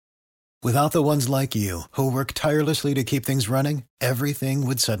Without the ones like you, who work tirelessly to keep things running, everything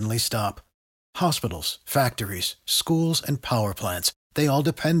would suddenly stop. Hospitals, factories, schools, and power plants, they all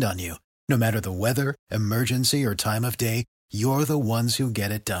depend on you. No matter the weather, emergency, or time of day, you're the ones who get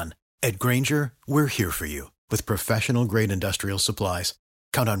it done. At Grainger, we're here for you with professional-grade industrial supplies.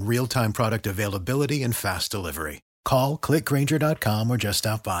 Count on real-time product availability and fast delivery. Call, click Grainger.com, or just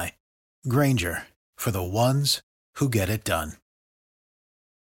stop by. Grainger, for the ones who get it done.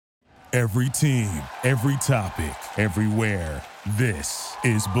 Every team, every topic, everywhere. This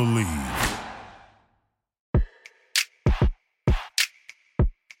is Believe.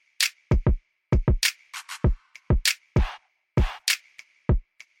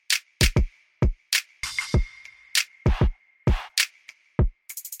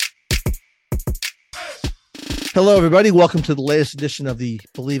 Hello, everybody. Welcome to the latest edition of the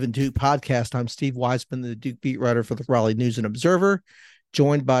Believe in Duke podcast. I'm Steve Wiseman, the Duke beat writer for the Raleigh News and Observer,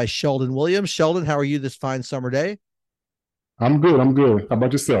 joined by Sheldon Williams. Sheldon, how are you this fine summer day? I'm good. How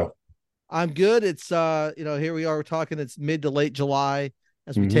about yourself? I'm good. It's, here we are. We're talking, it's mid to late July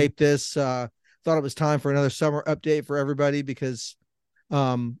as we tape this. Thought it was time for another summer update for everybody because,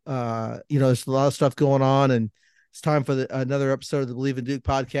 there's a lot of stuff going on, and it's time for another episode of the Believe in Duke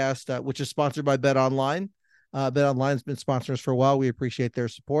podcast, which is sponsored by Bet Online. Bet Online has been sponsoring us for a while. We appreciate their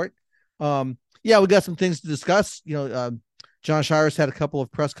support. We got some things to discuss. John Shire's had a couple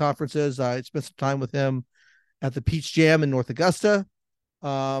of press conferences. I spent some time with him at the Peach Jam in North Augusta.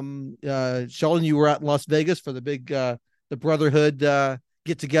 Sheldon, you were out in Las Vegas for the big the Brotherhood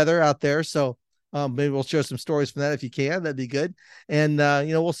get together out there. So maybe we'll share some stories from that if you can. That'd be good. And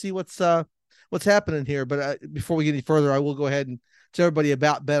we'll see what's happening here. But before we get any further, I will go ahead and tell everybody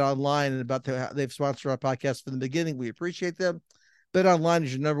about Bet Online and about how they've sponsored our podcast from the beginning. We appreciate them. Bet Online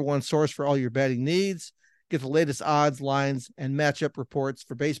is your number one source for all your betting needs. Get the latest odds, lines, and matchup reports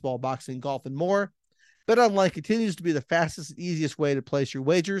for baseball, boxing, golf, and more. Bet Online continues to be the fastest and easiest way to place your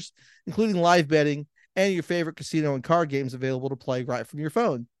wagers, including live betting and your favorite casino and card games available to play right from your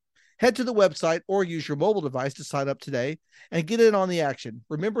phone. Head to the website or use your mobile device to sign up today and get in on the action.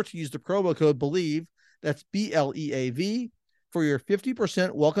 Remember to use the promo code BELIEVE, that's BLEAV, for your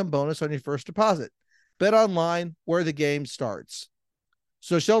 50% welcome bonus on your first deposit. Bet Online, where the game starts.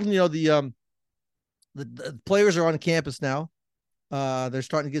 So Sheldon, the players are on campus now. They're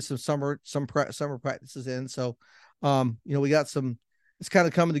starting to get some summer practices in. So, we got some. It's kind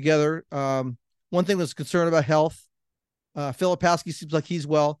of coming together. One thing was concerned about health. Filipowski seems like he's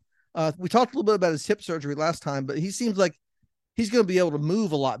well. We talked a little bit about his hip surgery last time, but he seems like he's going to be able to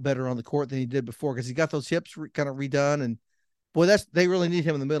move a lot better on the court than he did before because he got those hips kind of redone. And boy, they really need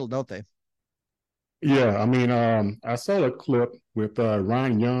him in the middle, don't they? Yeah, I saw a clip with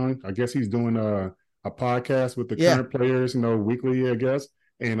Ryan Young. I guess he's doing a podcast with the current players, weekly, I guess.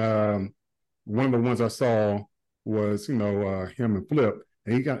 And one of the ones I saw was, him and Flip.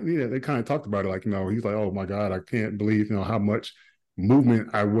 And they kind of talked about it, like, he's like, oh my God, I can't believe, how much movement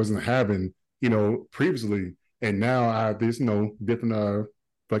I wasn't having, previously. And now I have this, different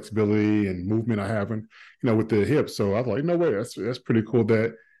flexibility and movement I have, with the hips. So I was like, no way, that's pretty cool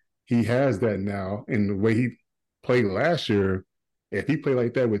that he has that now. And the way he played last year, if he played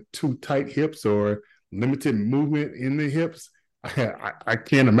like that with too tight hips or limited movement in the hips, I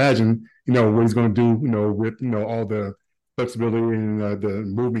can't imagine, what he's going to do, with, all the flexibility and the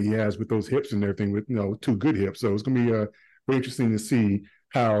movement he has with those hips and everything with, two good hips. So it's going to be very interesting to see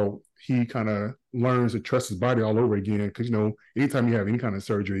how he kind of learns to trust his body all over again. Because, anytime you have any kind of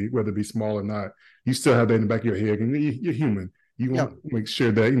surgery, whether it be small or not, you still have that in the back of your head. And you're human. You want to make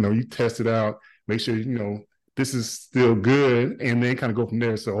sure that, you test it out, make sure, this is still good, and then kind of go from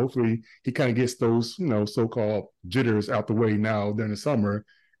there. So hopefully he kind of gets those, so-called jitters out the way now during the summer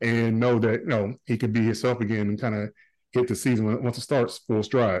and know that, he can be himself again and kind of hit the season once it starts full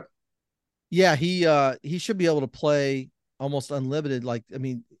stride. Yeah, he should be able to play almost unlimited.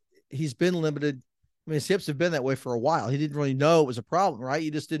 He's been limited. His hips have been that way for a while. He didn't really know it was a problem, right?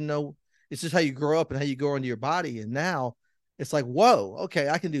 You just didn't know. It's just how you grow up and how you grow into your body. And now it's like, whoa, okay,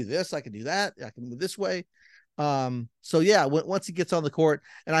 I can do this. I can do that. I can move this way. Once he gets on the court,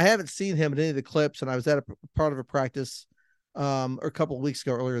 and I haven't seen him in any of the clips, and I was at a part of a practice a couple of weeks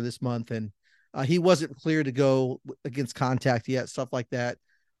ago earlier this month, and he wasn't clear to go against contact yet, stuff like that.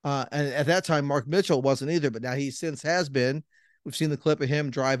 And at that time, Mark Mitchell wasn't either, but now he since has been. We've seen the clip of him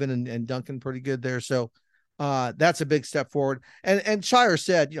driving and dunking pretty good there. So that's a big step forward. And Shire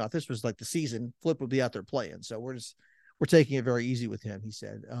said, if this was like the season, Flip would be out there playing. So we're taking it very easy with him, he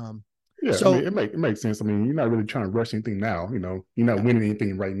said. Yeah, so it makes sense. You're not really trying to rush anything now. You're not winning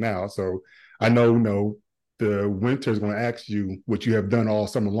anything right now. So I know, the winter is going to ask you what you have done all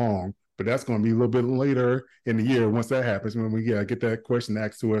summer long but that's going to be a little bit later in the year once that happens, when we get that question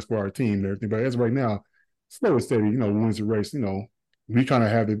asked to us for our team and everything. But as of right now, slow and steady, wins the race. We trying to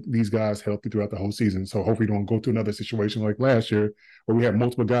have these guys healthy throughout the whole season. So hopefully we don't go through another situation like last year where we had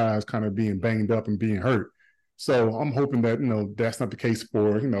multiple guys kind of being banged up and being hurt. So I'm hoping that, that's not the case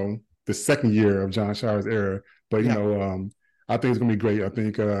for, the second year of John Shire's era. But, I think it's going to be great. I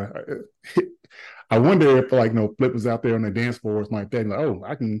think I wonder if, Flip was out there on the dance floor or something like that. And like, oh,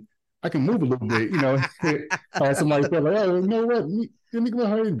 I can move a little bit, Or somebody felt like, oh, you know what? Let me go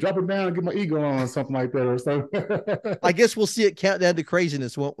ahead and drop it down and get my ego on or something like that or something. I guess we'll see it count down to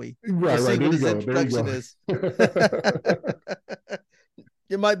craziness, won't we? Right, we'll right. See what his introduction is.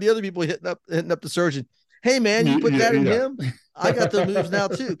 There might be other people hitting up the surgeon. Hey, man, you put that in him? I got the moves now,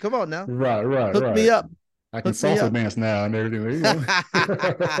 too. Come on now. Right. Hook me up. I can salsa dance now and everything.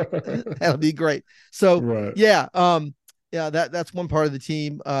 That'll be great. So, that's one part of the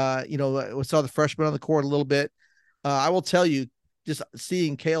team. We saw the freshmen on the court a little bit. I will tell you, just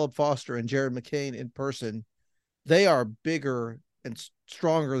seeing Caleb Foster and Jared McCain in person, they are bigger and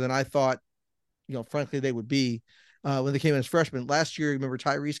stronger than I thought, frankly, they would be when they came in as freshmen. Last year, remember,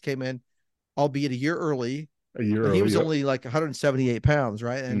 Tyrese came in, albeit a year early. He was only like 178 pounds,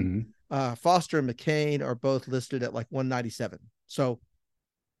 right? And Foster and McCain are both listed at like 197. So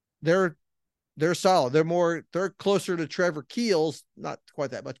they're solid. They're closer to Trevor Keels, not quite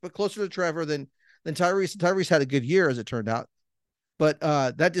that much, but closer to Trevor than Tyrese. Tyrese had a good year, as it turned out. But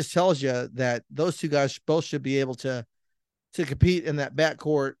that just tells you that those two guys both should be able to compete in that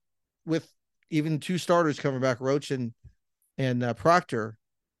backcourt with even two starters coming back, Roach and Proctor.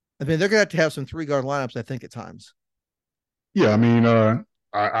 I mean, they're going to have some 3-guard lineups, I think, at times. Yeah, I mean,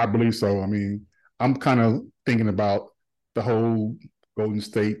 I believe so. I mean, I'm kind of thinking about the whole Golden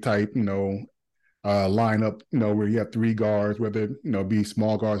State type, lineup, where you have 3 guards, whether, be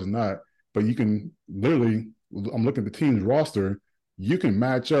small guards or not. But you can literally, I'm looking at the team's roster, you can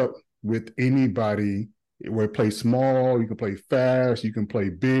match up with anybody where play small, you can play fast, you can play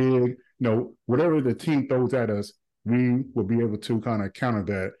big, whatever the team throws at us, we will be able to kind of counter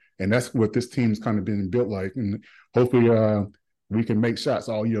that. And that's what this team's kind of been built like. And hopefully we can make shots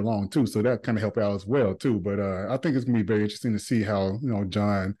all year long too. So that kind of help out as well too. But I think it's going to be very interesting to see how,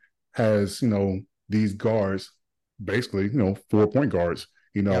 John has, these guards, basically, 4-point guards,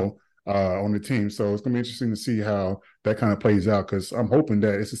 on the team. So it's going to be interesting to see how that kind of plays out, because I'm hoping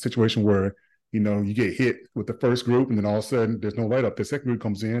that it's a situation where, you get hit with the first group and then all of a sudden there's no light up. The second group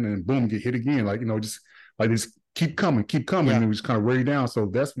comes in and boom, get hit again. Just keep coming, and just kind of wear you down. So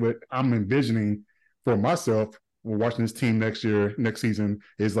that's what I'm envisioning for myself when watching this team next season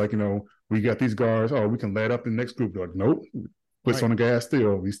is we got these guards, we can let up the next group. Like, nope, puts on the gas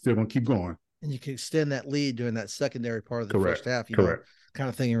still. We still going to keep going. And you can extend that lead during that secondary part of the Correct. first half, Correct. Kind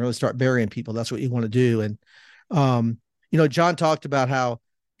of thing, and really start burying people. That's what you want to do. And, John talked about how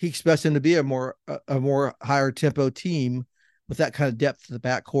he expects him to be a more higher tempo team with that kind of depth to the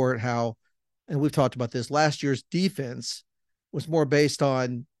backcourt. And we've talked about this, last year's defense was more based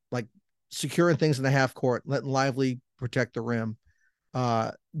on like securing things in the half court, letting Lively protect the rim,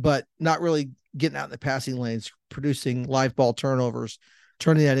 but not really getting out in the passing lanes, producing live ball turnovers,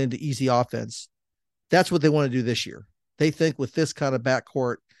 turning that into easy offense. That's what they want to do this year. They think with this kind of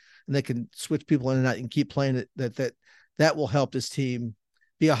backcourt, and they can switch people in and out and keep playing it, that will help this team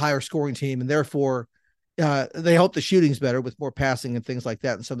be a higher scoring team. And therefore they hope the shooting's better with more passing and things like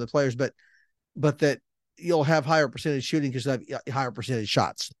that. And some of the players, but that you'll have higher percentage shooting because you have higher percentage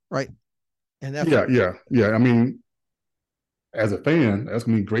shots. Right. And that's yeah. I mean, as a fan, that's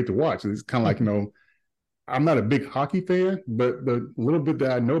going to be great to watch. It's kind of like, I'm not a big hockey fan, but the little bit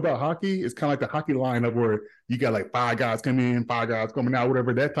that I know about hockey is kind of like the hockey lineup where you got like 5 guys coming in, 5 guys coming out,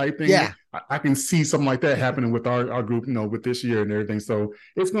 whatever, that type thing. Yeah. I can see something like that happening with our group, with this year and everything. So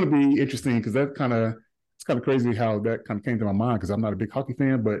it's going to be interesting because it's kind of crazy how that kind of came to my mind, because I'm not a big hockey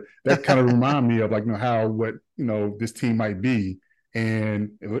fan, but that kind of remind me of what this team might be.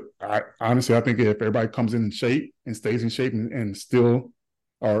 And I honestly think if everybody comes in shape and stays in shape and still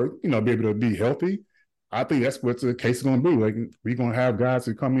are, be able to be healthy, I think that's what the case is going to be. Like, we're going to have guys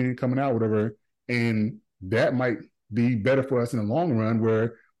who come in and coming out, whatever, and that might be better for us in the long run,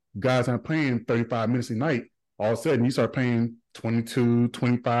 where guys aren't playing 35 minutes a night. All of a sudden, you start playing 22,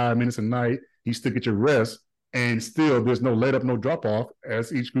 25 minutes a night. You still get your rest, and still there's no let up, no drop off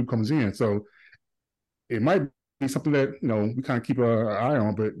as each group comes in. So it might be something that, we kind of keep an eye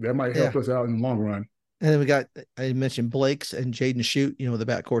on, but that might help us out in the long run. And then we got, I mentioned Blake's and Jaden Shoot, the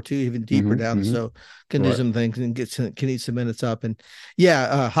backcourt too, even deeper Mm-hmm, down. mm-hmm. So can do Right. some things and can eat some minutes up. And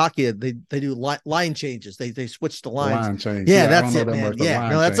hockey, they do line changes. They switch the lines. Line change. Yeah, Yeah, I that's don't know it, that man. much, but Yeah, line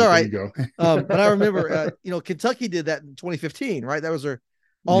no, that's change. all There right. you go. But I remember, Kentucky did that in 2015, right? That was their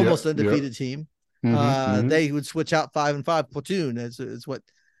almost Yep, yep. undefeated team. Mm-hmm, mm-hmm. They would switch out 5-5 platoon is what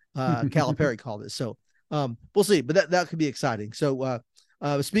Calipari called it. So we'll see, but that could be exciting. So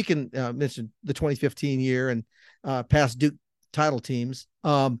speaking, mentioned the 2015 year and past Duke title teams.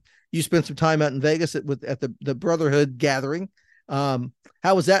 You spent some time out in Vegas at the Brotherhood gathering. How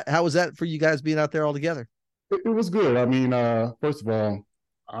was that? How was that for you guys being out there all together? It was good. I mean, first of all,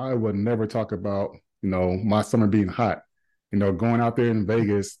 I would never talk about, my summer being hot. Going out there in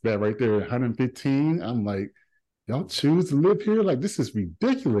Vegas, that right there, 115. I'm like, y'all choose to live here? Like, this is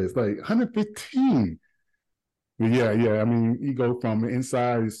ridiculous. Like 115. But yeah, yeah. I mean, you go from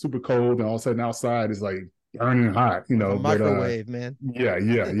inside, it's super cold, and all of a sudden outside is like burning hot, The But microwave, man. yeah,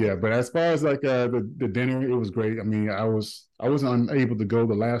 yeah, yeah. But as far as like the dinner, it was great. I mean, I wasn't unable to go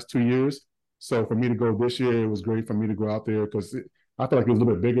the last 2 years, so for me to go this year, it was great for me to go out there because I feel like it was a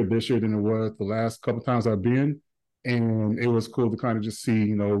little bit bigger this year than it was the last couple times I've been, and it was cool to kind of just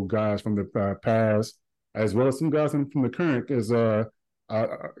see guys from the past as well as some guys from the current. As I,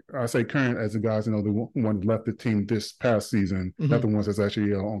 I say current as the guys, the one left the team this past season, not the ones that's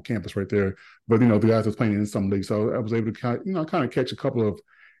actually on campus right there, but the guys that's playing in some league. So I was able to kind of catch a couple of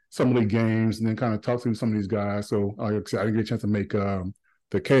some league games and then kind of talk to some of these guys. So like I said, I didn't get a chance to make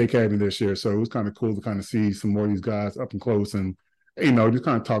the K Academy this year, so it was kind of cool to kind of see some more of these guys up and close and just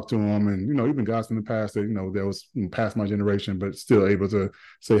kind of talk to them and even guys from the past that that was past my generation, but still able to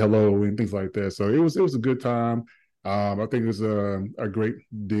say hello and things like that. So it was a good time. I think it was a great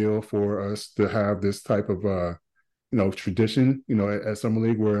deal for us to have this type of tradition, at Summer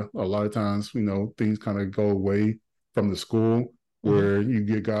League, where a lot of times, things kind of go away from the school, where you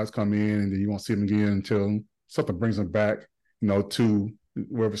get guys come in and then you won't see them again until something brings them back, to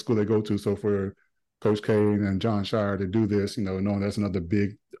wherever school they go to. So for Coach K and John Shire to do this, knowing that's another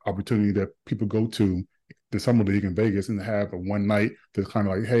big opportunity that people go to the Summer League in Vegas and to have a one night that's kind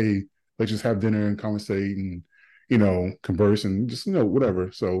of like, hey, let's just have dinner and conversate and converse and just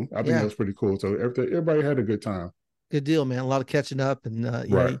whatever. So I think that was pretty cool. So everybody had a good time. Good deal, man. A lot of catching up, and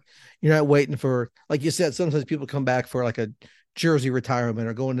right. You're not waiting for, like you said, sometimes people come back for like a jersey retirement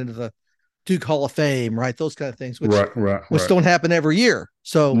or going into the Duke Hall of Fame, right? Those kind of things, which don't happen every year.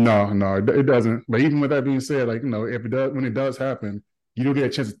 So no, it doesn't. But even with that being said, like if it does, when it does happen, you don't get a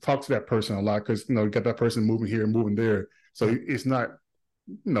chance to talk to that person a lot because you got that person moving here and moving there. So it's not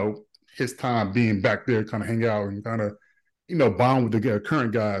his time being back there, kind of hang out and kind of bond with the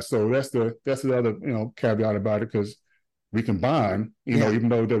current guys. So that's the other caveat about it, because we can bond, even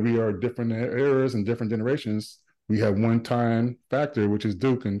though that we are different eras and different generations. We have one time factor, which is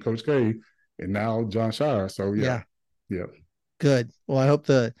Duke and Coach K, and now John Shire. So yeah. Good. Well, I hope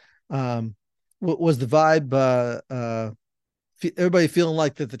what was the vibe? Everybody feeling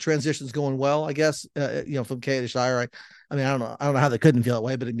like that the transition's going well, I guess, from K to Shire. I mean, I don't know how they couldn't feel that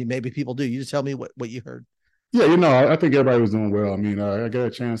way, but maybe people do. You just tell me what you heard. Yeah, I think everybody was doing well. I mean, I got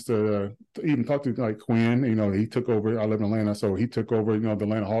a chance to even talk to like Quinn. He took over. I live in Atlanta, so he took over. The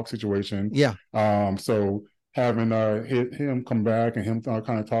Atlanta Hawks situation. Yeah. So having him come back and him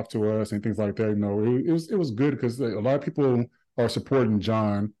kind of talk to us and things like that, it was good because a lot of people are supporting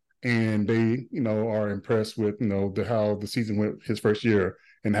John and they are impressed with how the season went his first year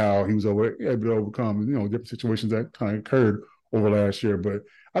and how he was able to overcome different situations that kind of occurred over last year. But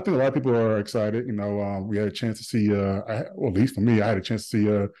I think a lot of people are excited. We had a chance to see, at least for me, I had a chance to see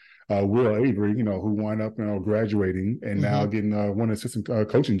Will Avery, who wound up, graduating and now getting one assistant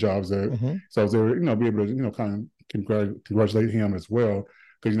coaching jobs there. So I was able to, be able to, kind of congratulate him as well.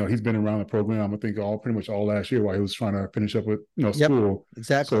 Because, he's been around the program, I think, pretty much all last year while he was trying to finish up with, school.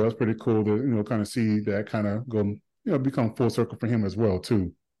 Exactly. So that's pretty cool to, kind of see that kind of go, become full circle for him as well,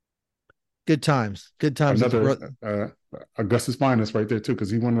 too. Good times. Another Augusta's finest right there too, because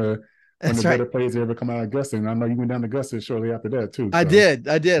he won one of the better players to ever come out of Augusta. And I know you went down to Augusta shortly after that too. So. I did.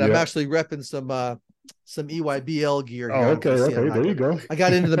 Yeah. I'm actually repping some EYBL gear. Oh, okay. There you go. I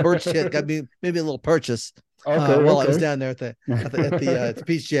got into the merch kit. Got me maybe a little purchase. While I was down there at the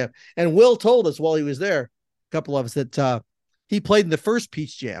Peach Jam. And Will told us while he was there, a couple of us, that he played in the first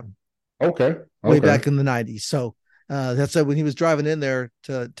Peach Jam. Okay. Way back in the 90s. So that's when he was driving in there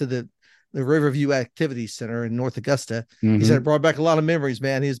to the Riverview Activities Center in North Augusta. He said it brought back a lot of memories,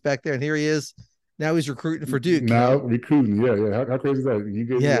 man. He was back there and here he is. Now he's recruiting for Duke. Recruiting. Yeah. How crazy is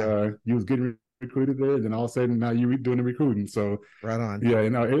that? You was getting recruited there, and then all of a sudden now you're doing the recruiting. So Right on. yeah,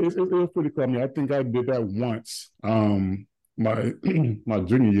 it was pretty cool. I mean, I think I did that once, my my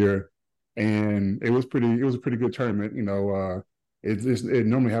junior year, and it was a pretty good tournament. It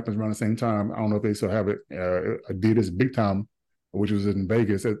normally happens around the same time. I don't know if they still have it. Adidas Big Time, which was in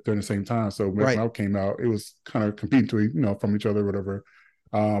Vegas during the same time. So when I came out, it was kind of competing to from each other, or whatever.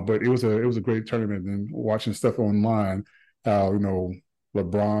 But it was a great tournament, and watching stuff online, how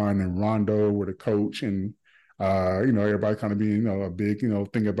LeBron and Rondo were the coach, and everybody kind of being a big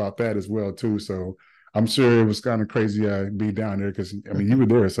thing about that as well too. So I'm sure it was kind of crazy being down there, because I mean you were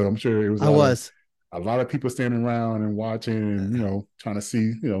there, so I'm sure it was a lot of people standing around and watching, and trying to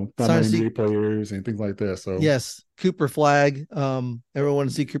see former NBA players and things like that. So yes, Cooper Flag. Everyone wanted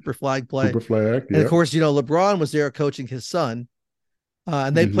to see Cooper Flag play. Cooper Flag, yeah. And of course, LeBron was there coaching his son,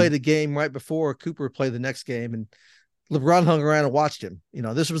 and they played a game right before Cooper played the next game, and LeBron hung around and watched him.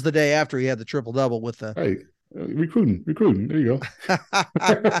 This was the day after he had the triple double with the recruiting. There you go.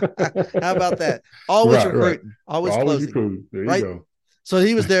 How about that? Always recruiting, always closing. Recruiting. There you go. So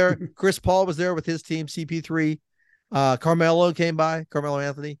he was there. Chris Paul was there with his team, CP3. Carmelo came by, Carmelo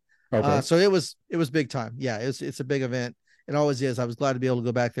Anthony. Okay. So it was big time. Yeah, it's a big event. It always is. I was glad to be able to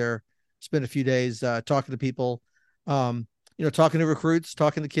go back there, spend a few days talking to people, talking to recruits,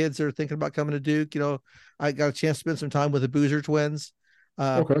 talking to kids that are thinking about coming to Duke. I got a chance to spend some time with the Boozer twins,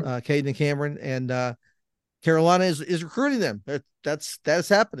 Caden and Cameron, and Carolina is recruiting them. That's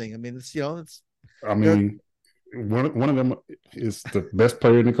happening. I mean, it's. I mean, one of them is the best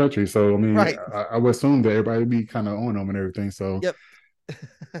player in the country. So I mean, I would assume that everybody would be kind of on them and everything. So yep.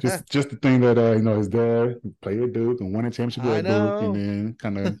 just the thing that his dad played at Duke and won a championship at Duke, and then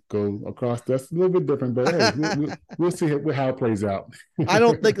kind of go across. That's a little bit different, but hey, we'll see how it plays out. I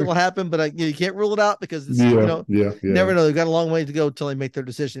don't think it'll happen, but you can't rule it out, because it's, never know. They've got a long way to go until they make their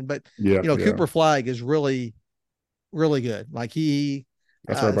decision. But Cooper Flag is really, really good. Like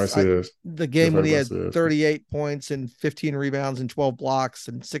that's what everybody says. The game when he had 38 points and 15 rebounds and 12 blocks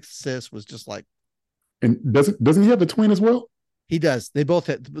and 6 assists was just like. And doesn't he have the twin as well? He does. They both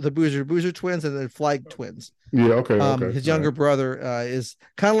had the Boozer twins and the Flag twins. Yeah, okay. His younger brother is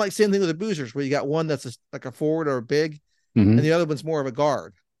kind of like same thing with the Boozers, where you got one that's like a forward or a big, and the other one's more of a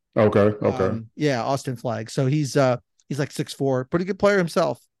guard. Okay. Austin Flag. So he's like 6'4", pretty good player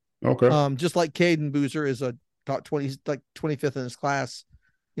himself. Okay. Just like Caden Boozer is a top 20, he's like 25th in his class.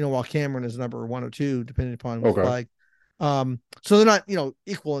 While Cameron is number 1 or 2, depending upon which flag. So they're not,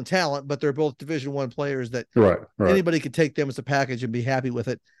 equal in talent, but they're both Division I players that anybody could take them as a package and be happy with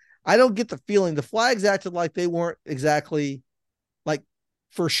it. I don't get the feeling the Flags acted like they weren't exactly like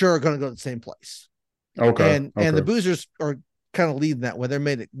for sure going to go to the same place. Okay. And the Boozers are kind of leading that way. They're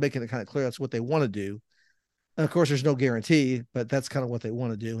making it kind of clear that's what they want to do. And of course, there's no guarantee, but that's kind of what they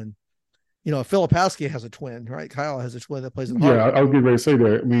want to do. And Filipowski has a twin, right? Kyle has a twin that plays in Harvard. Yeah, I was getting ready to say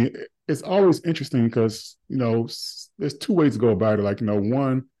that. I mean, it's always interesting because, there's two ways to go about it. Like,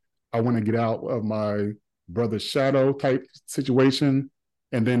 one, I want to get out of my brother's shadow type situation.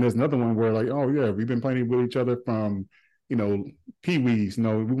 And then there's another one where, like, oh, yeah, we've been playing with each other from, pee-wees. We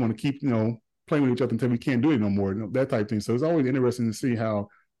want to keep, playing with each other until we can't do it no more, that type thing. So it's always interesting to see how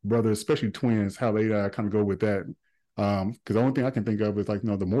brothers, especially twins, how they kind of go with that. Because the only thing I can think of is like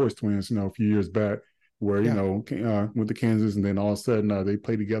the Morris twins, a few years back, where went to Kansas, and then all of a sudden they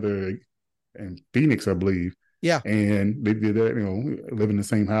played together in Phoenix, I believe. Yeah, and they did that, live in the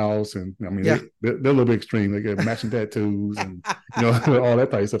same house, and I mean they're a little bit extreme. They get matching tattoos and all that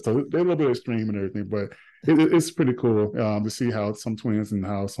type of stuff. So they're a little bit extreme and everything, but it's pretty cool to see how some twins and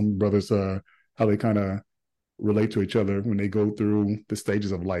how some brothers how they kind of relate to each other when they go through the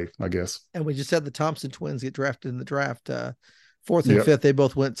stages of life, I guess. And we just had the Thompson twins get drafted in the draft, 4th and 5th. They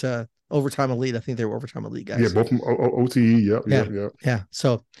both went to overtime elite. I think they were overtime elite guys. Yeah, both from OTE. Yep. Yeah.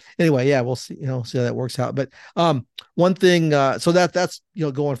 So anyway, we'll see. See how that works out. But one thing, so that's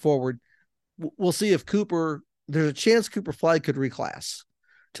going forward, we'll see if Cooper. There's a chance Cooper Flag could reclass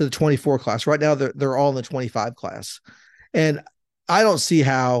to the 24 class. Right now, they're all in the 25 class, and I don't see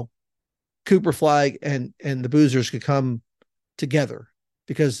how Cooper Flag and the Boozers could come together,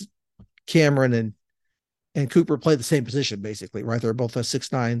 because Cameron and Cooper play the same position basically, right? They're both a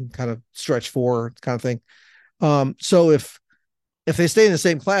 6'9" kind of stretch 4 kind of thing. So if they stay in the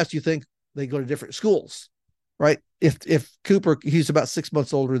same class, you think they go to different schools, right? If Cooper, he's about 6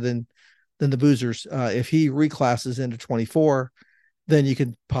 months older than the Boozers, if he reclasses into 24, then you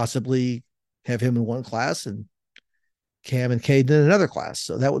could possibly have him in one class and Cam and Caden in another class.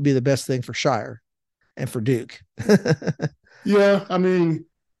 So that would be the best thing for Shire and for Duke. Yeah, I mean,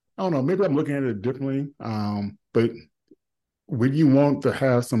 I don't know. Maybe I'm looking at it differently. But would you want to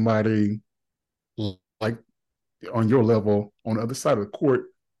have somebody on your level on the other side of the court.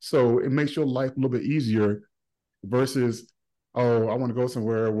 So it makes your life a little bit easier versus, oh, I want to go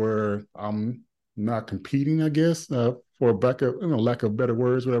somewhere where I'm not competing, I guess, for lack of better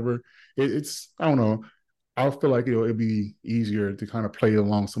words, whatever. It's I don't know. I feel like it'd be easier to kind of play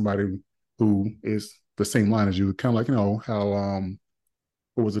along somebody who is the same line as you. Kind of like, how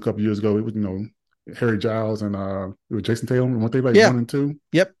what was a couple years ago? It was, Harry Giles and it was Jason Tatum. Weren't they like Yeah. 1 and 2?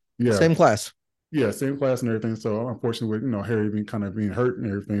 Yep. Yeah. Same class. Yeah, same class and everything. So unfortunately, with Harry being hurt and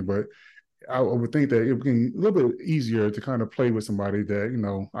everything, but I would think that it would be a little bit easier to kind of play with somebody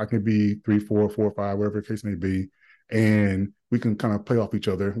that I can be 3, 4, 4, 5, whatever the case may be, and we can kind of play off each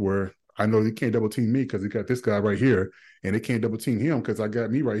other. Where I know you can't double team me because you got this guy right here, and they can't double team him because I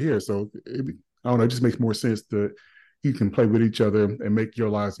got me right here. So I don't know. It just makes more sense that you can play with each other and make your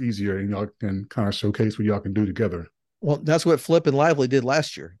lives easier, and y'all can kind of showcase what y'all can do together. Well, that's what Flip and Lively did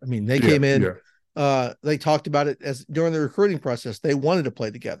last year. I mean, they came in. Yeah. They talked about it as during the recruiting process. They wanted to play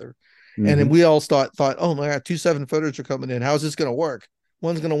together. Mm-hmm. And then we all thought, oh my God, 2 7-footers are coming in. How's this going to work?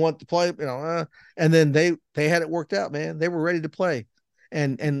 One's going to want to play, and then they had it worked out, man. They were ready to play.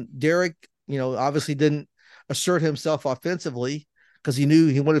 And Derek, obviously didn't assert himself offensively because he knew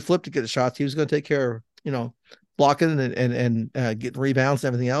he wanted Flip to get the shots. He was going to take care of, blocking and getting rebounds and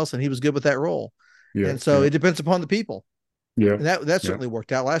everything else. And he was good with that role. Yeah, and so it depends upon the people. Yeah. And that certainly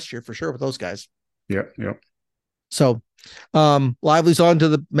worked out last year for sure with those guys. Yeah. Yeah. So Lively's on to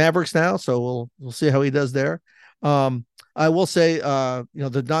the Mavericks now. So we'll see how he does there. I will say,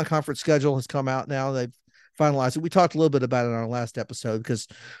 the non-conference schedule has come out now. They've finalized it. We talked a little bit about it on our last episode because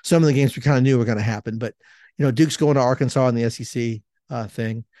some of the games we kind of knew were going to happen, but Duke's going to Arkansas in the SEC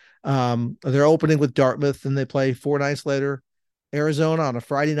thing. They're opening with Dartmouth, and they play 4 nights later, Arizona on a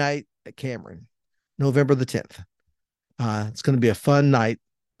Friday night at Cameron, November the 10th. It's going to be a fun night,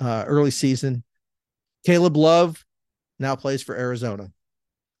 early season. Caleb Love now plays for Arizona.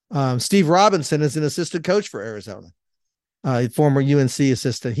 Steve Robinson is an assistant coach for Arizona, former UNC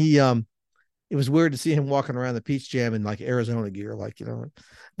assistant. It was weird to see him walking around the Peach Jam in like Arizona gear,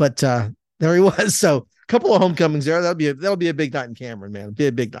 but there he was. So a couple of homecomings there. That'll be a big night in Cameron, man. It'll be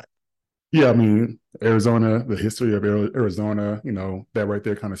a big night. Yeah, I mean, Arizona, the history of Arizona, that right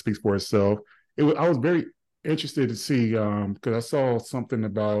there kind of speaks for itself. I was very interested to see because I saw something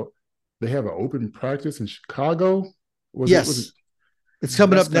about they have an open practice in Chicago. It's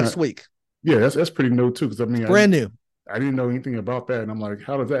coming up next week. Yeah, that's pretty new too. Because it's brand new. I didn't know anything about that, and I'm like,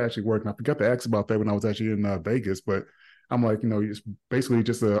 how does that actually work? And I forgot to ask about that when I was actually in Vegas. But I'm like, it's basically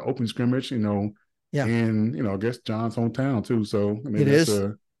just an open scrimmage, Yeah. And I guess John's hometown too. So I mean, it is.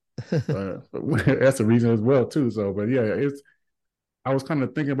 That's a reason as well too. So, but yeah, I was kind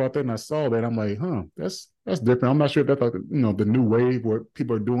of thinking about that, and I saw that. I'm like, that's different. I'm not sure if that's like the new wave what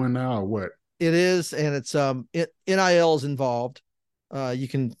people are doing now or what. It is, and it's NIL is involved. I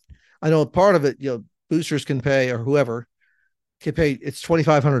know part of it, boosters can pay, or whoever can pay. It's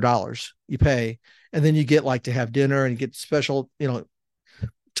 $2,500 you pay, and then you get to have dinner and you get special,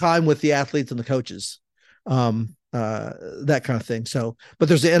 time with the athletes and the coaches, that kind of thing. So, but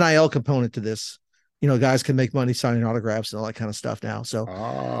there's the NIL component to this. Guys can make money signing autographs and all that kind of stuff now. So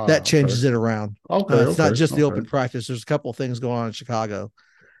that changes it around. It's not just the open practice. There's a couple of things going on in Chicago.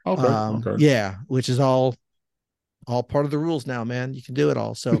 Okay. Yeah, which is all part of the rules now, man. You can do it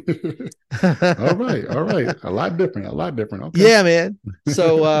all. So all right. A lot different. Okay. Yeah, man.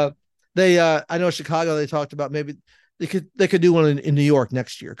 So I know Chicago, they talked about maybe they could do one in New York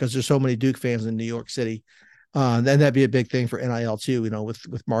next year because there's so many Duke fans in New York City. Then that'd be a big thing for NIL too,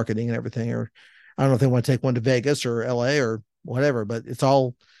 with marketing and everything. Or I don't know if they want to take one to Vegas or LA or whatever, but it's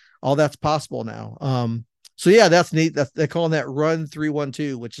all that's possible now. So yeah, that's neat. They're calling that Run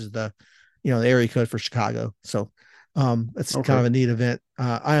 312, which is the area code for Chicago. So it's kind of a neat event.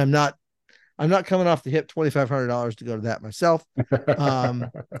 I'm not coming off the hip $2,500 to go to that myself.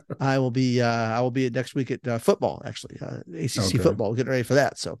 I will be at next week at football, actually, ACC football, getting ready for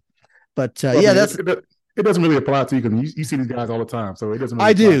that. So, but it doesn't really apply to you because you see these guys all the time. So it doesn't. Really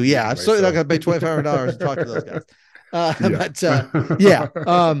I do. Yeah. I'm certainly not going to pay $2,500 to talk to those guys. But yeah.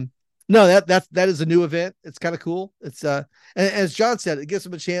 No, that is a new event. It's kind of cool. It's and as John said, it gives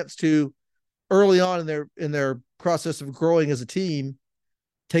them a chance to early on in their process of growing as a team,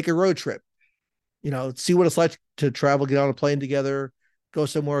 take a road trip, see what it's like to travel, get on a plane together, go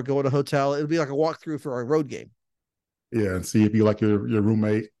somewhere, go to a hotel. It'll be like a walkthrough for our road game. Yeah. And see if you like your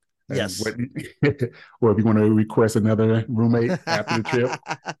roommate. Yes. Or if you want to request another roommate after the trip.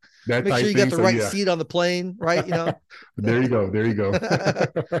 Make sure you got the right seat on the plane, right? There you go.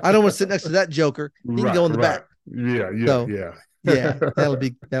 I don't want to sit next to that joker. He can go in the back. Yeah. Yeah,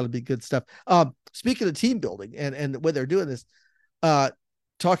 that'll be good stuff. speaking of team building and the way they're doing this,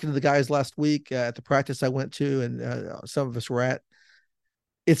 talking to the guys last week at the practice I went to, and some of us were at,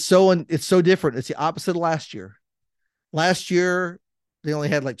 it's so different. It's the opposite of last year. Last year, they only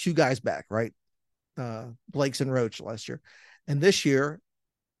had like two guys back, right? Blake's and Roach last year. And this year,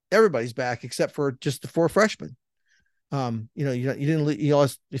 everybody's back except for just the four freshmen. You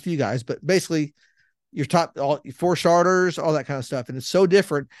lost a few guys, but basically your top four starters, all that kind of stuff. And it's so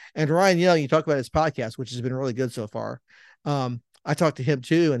different. And Ryan Young, you talk about his podcast, which has been really good so far. I talked to him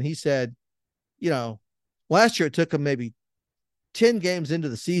too, and he said, last year it took him maybe 10 games into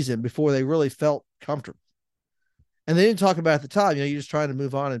the season before they really felt comfortable. And they didn't talk about it at the time, you're just trying to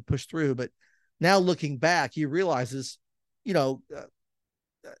move on and push through. But now looking back, he realizes,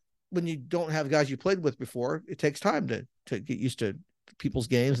 when you don't have guys you played with before, it takes time to get used to people's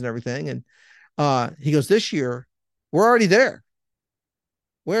games and everything. And he goes, this year, we're already there.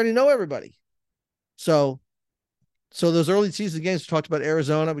 We already know everybody. So those early season games, we talked about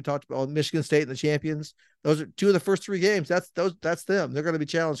Arizona, we talked about Michigan State and the champions. Those are two of the first three games. That's them. They're going to be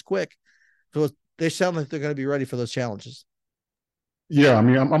challenged quick. So they sound like they're going to be ready for those challenges. Yeah, I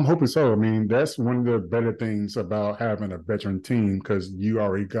mean, I'm hoping so. I mean, that's one of the better things about having a veteran team, because you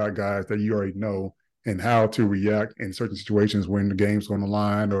already got guys that you already know and how to react in certain situations when the game's on the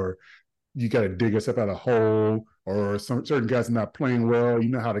line, or you got to dig yourself out of a hole, or certain guys are not playing well. You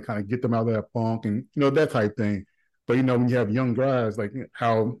know how to kind of get them out of that funk and, that type thing. But, when you have young guys, like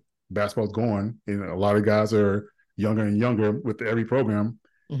how basketball's going, a lot of guys are younger and younger with every program.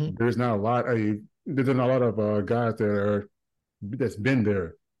 Mm-hmm. There's not a lot of guys that's been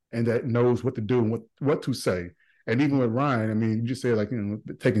there and that knows what to do and what to say. And even with Ryan, I mean, you just say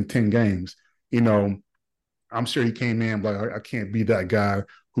taking 10 games, I'm sure he came in like, I can't be that guy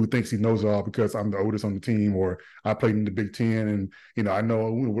who thinks he knows it all because I'm the oldest on the team, or I played in the Big Ten and, I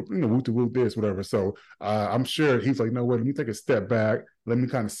know, whoop to whoop this, whatever. So I'm sure he's like, no, wait, let me take a step back. Let me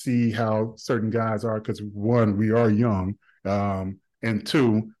kind of see how certain guys are, because one, we are young. And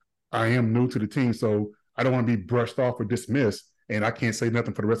two, I am new to the team. So I don't want to be brushed off or dismissed, and I can't say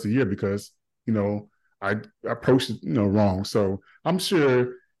nothing for the rest of the year because, I approached it, wrong. So I'm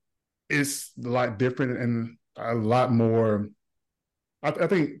sure it's a lot different and a lot more. I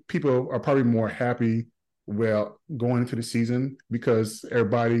think people are probably more happy going into the season because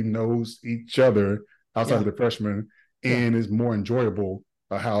everybody knows each other outside of the freshmen, and it's more enjoyable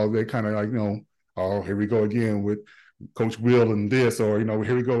how they kind of like, oh, here we go again with Coach Will and this, or,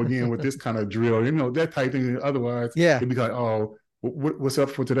 here we go again with this kind of drill, that type thing. Otherwise, it'd be like, oh, what's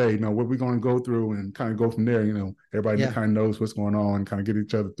up for today? What we're going to go through and kind of go from there. Everybody kind of knows what's going on and kind of get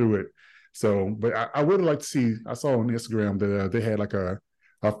each other through it. So, but I would like to see, I saw on Instagram that they had like a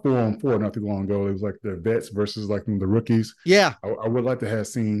 4-on-4 not too long ago. It was like the vets versus like the rookies. Yeah. I would like to have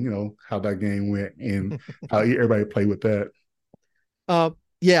seen, how that game went and how everybody played with that.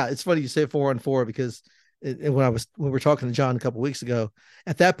 Yeah, it's funny you say 4-on-4 because when we were talking to John a couple of weeks ago,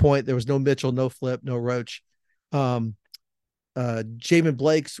 at that point there was no Mitchell, no Flip, no Roach. Jalen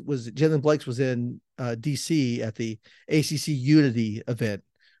Blakes was in DC at the ACC Unity event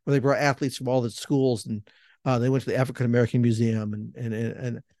where they brought athletes from all the schools, and they went to the African American Museum,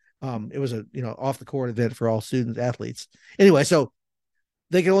 and it was a off the court event for all student athletes. Anyway, so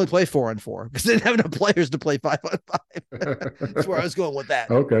they can only play 4-on-4 because they didn't have enough players to play 5-on-5. That's where I was going with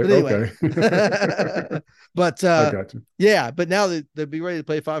that. Okay. But anyway. Okay. But I got you. Yeah, but now they'll be ready to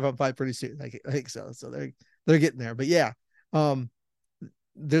play 5-on-5 pretty soon. I think so. So they're getting there. But yeah,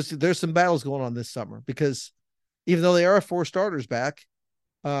 there's some battles going on this summer because even though they are 4 starters back,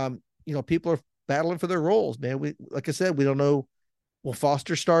 people are battling for their roles, man. Like I said, we don't know. Will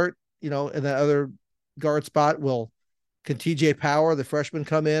Foster start, in that other guard spot? Can TJ Power, the freshman,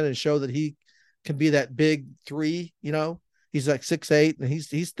 come in and show that he can be that big 3? He's like 6'8", and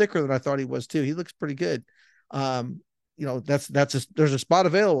he's thicker than I thought he was too. He looks pretty good. There's a spot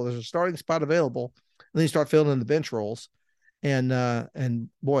available. There's a starting spot available. And then you start filling in the bench roles. And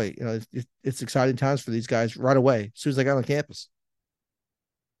boy, it's exciting times for these guys right away as soon as they got on campus.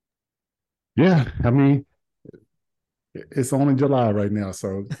 Yeah, I mean, it's only July right now,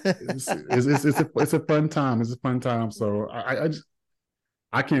 so it's a fun time. It's a fun time. So I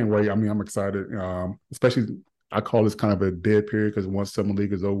can't wait. I mean, I'm excited. Especially I call this kind of a dead period because once summer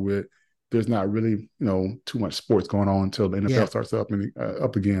league is over with, there's not really too much sports going on until the NFL starts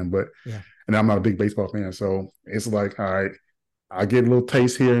up again. But and I'm not a big baseball fan, so it's like, all right, I get a little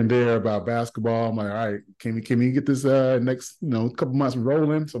taste here and there about basketball. I'm like, all right, can we get this next couple months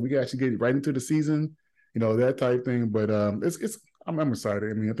rolling so we can actually get right into the season, that type thing. But I'm excited.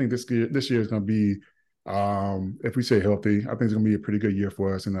 I mean, I think this year is going to be If we stay healthy, I think it's going to be a pretty good year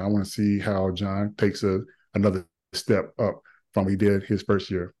for us. And I want to see how John takes another step up from he did his first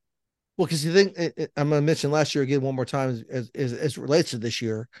year. Well, because you think I'm going to mention last year again one more time as it relates to this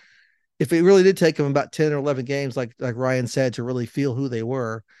year. If it really did take them about 10 or 11 games, like Ryan said, to really feel who they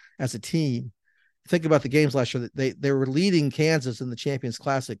were as a team, think about the games last year. They were leading Kansas in the Champions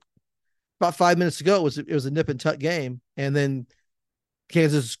Classic. About 5 minutes ago, it was a nip and tuck game, and then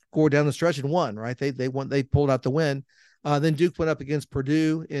Kansas scored down the stretch and won. Right? They won. They pulled out the win. Then Duke went up against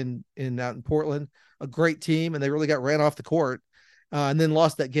Purdue out in Portland, a great team, and they really got ran off the court. And then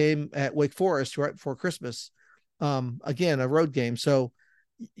lost that game at Wake Forest right before Christmas. Again, a road game. So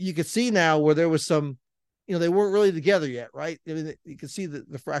you could see now where there was some, they weren't really together yet, right? I mean, you could see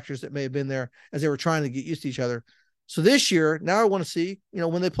the fractures that may have been there as they were trying to get used to each other. So this year, now I want to see,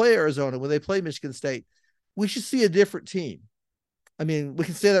 when they play Arizona, when they play Michigan State, we should see a different team. I mean, we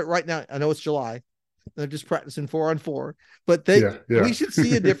can say that right now. I know it's July. They're just practicing 4-on-4, but we should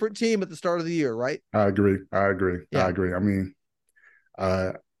see a different team at the start of the year, right? I agree. Yeah. I agree. I mean,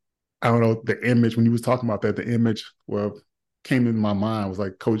 I don't know, the image when you was talking about that, the image came in my mind was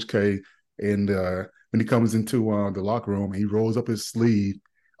like Coach K, and when he comes into the locker room, he rolls up his sleeve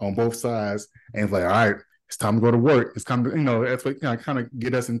on both sides and it's like, all right, it's time to go to work. It's time to, that's what kind of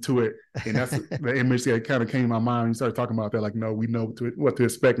get us into it. And that's the image that kind of came in my mind when you started talking about that. Like, no, we know what to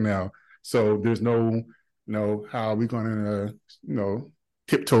expect now. So there's no, how are we going to,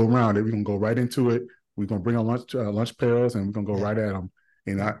 tiptoe around it. We're going to go right into it. We're going to bring our lunch pails and we're going to go right at them.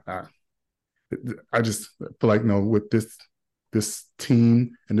 And I just feel like, with this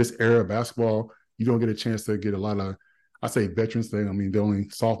team and this era of basketball, you don't get a chance to get a lot of, I say veterans thing. I mean, they're only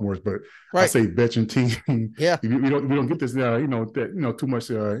sophomores, but right. I say veteran team. Yeah, we don't get this now. Too much.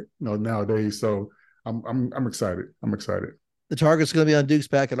 Nowadays. So I'm excited. The target's going to be on Duke's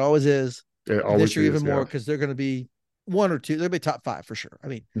back. It always is. It always this year is, even more because they're going to be one or two. They'll be top 5 for sure. I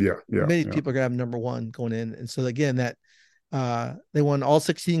mean, many people are going to have number 1 going in, and so again that they won all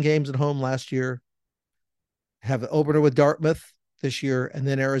 16 games at home last year. Have an opener with Dartmouth this year, and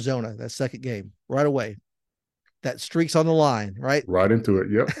then Arizona, that second game right away. That streak's on the line, right? Right into it.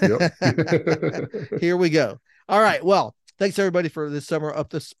 Yep. Here we go. All right. Well, thanks everybody for this summer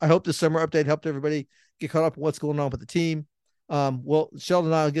I hope this summer update helped everybody get caught up on what's going on with the team. Well,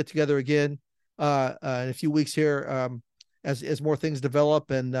 Sheldon and I will get together again in a few weeks here as more things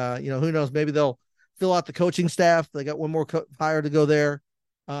develop, and who knows, maybe they'll fill out the coaching staff. They got one more hire to go there.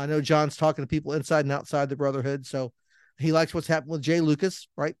 I know John's talking to people inside and outside the Brotherhood, so he likes what's happened with Jay Lucas,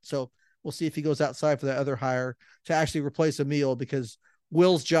 right? So we'll see if he goes outside for that other hire to actually replace Emil, because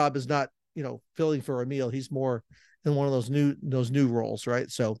Will's job is not, filling for Emil. He's more in one of those new roles,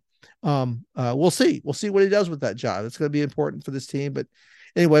 right? So we'll see. We'll see what he does with that job. It's going to be important for this team. But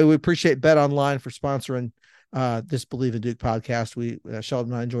anyway, we appreciate Bet Online for sponsoring this Believe in Duke podcast. We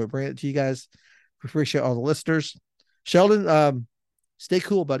Sheldon and I enjoy bringing it to you guys. We appreciate all the listeners. Sheldon, stay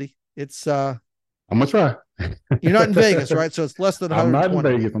cool, buddy. It's I'm gonna try. You're not in Vegas, right? So it's less than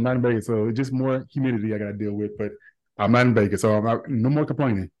 120. I'm not in Vegas. So it's just more humidity I got to deal with. But I'm not in Vegas, so no more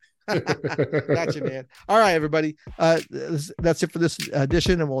complaining. Gotcha, man. All right, everybody. That's it for this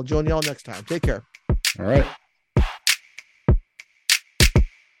edition, and we'll join y'all next time. Take care. All right.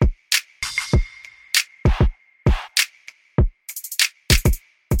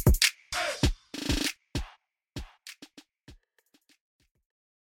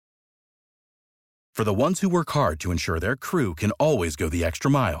 For the ones who work hard to ensure their crew can always go the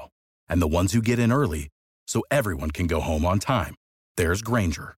extra mile, and the ones who get in early so everyone can go home on time, there's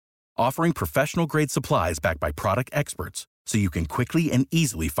Grainger, offering professional-grade supplies backed by product experts so you can quickly and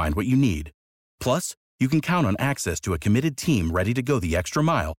easily find what you need. Plus, you can count on access to a committed team ready to go the extra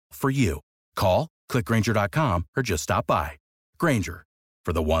mile for you. Call, click Grainger.com, or just stop by. Grainger,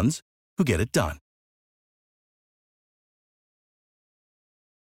 for the ones who get it done.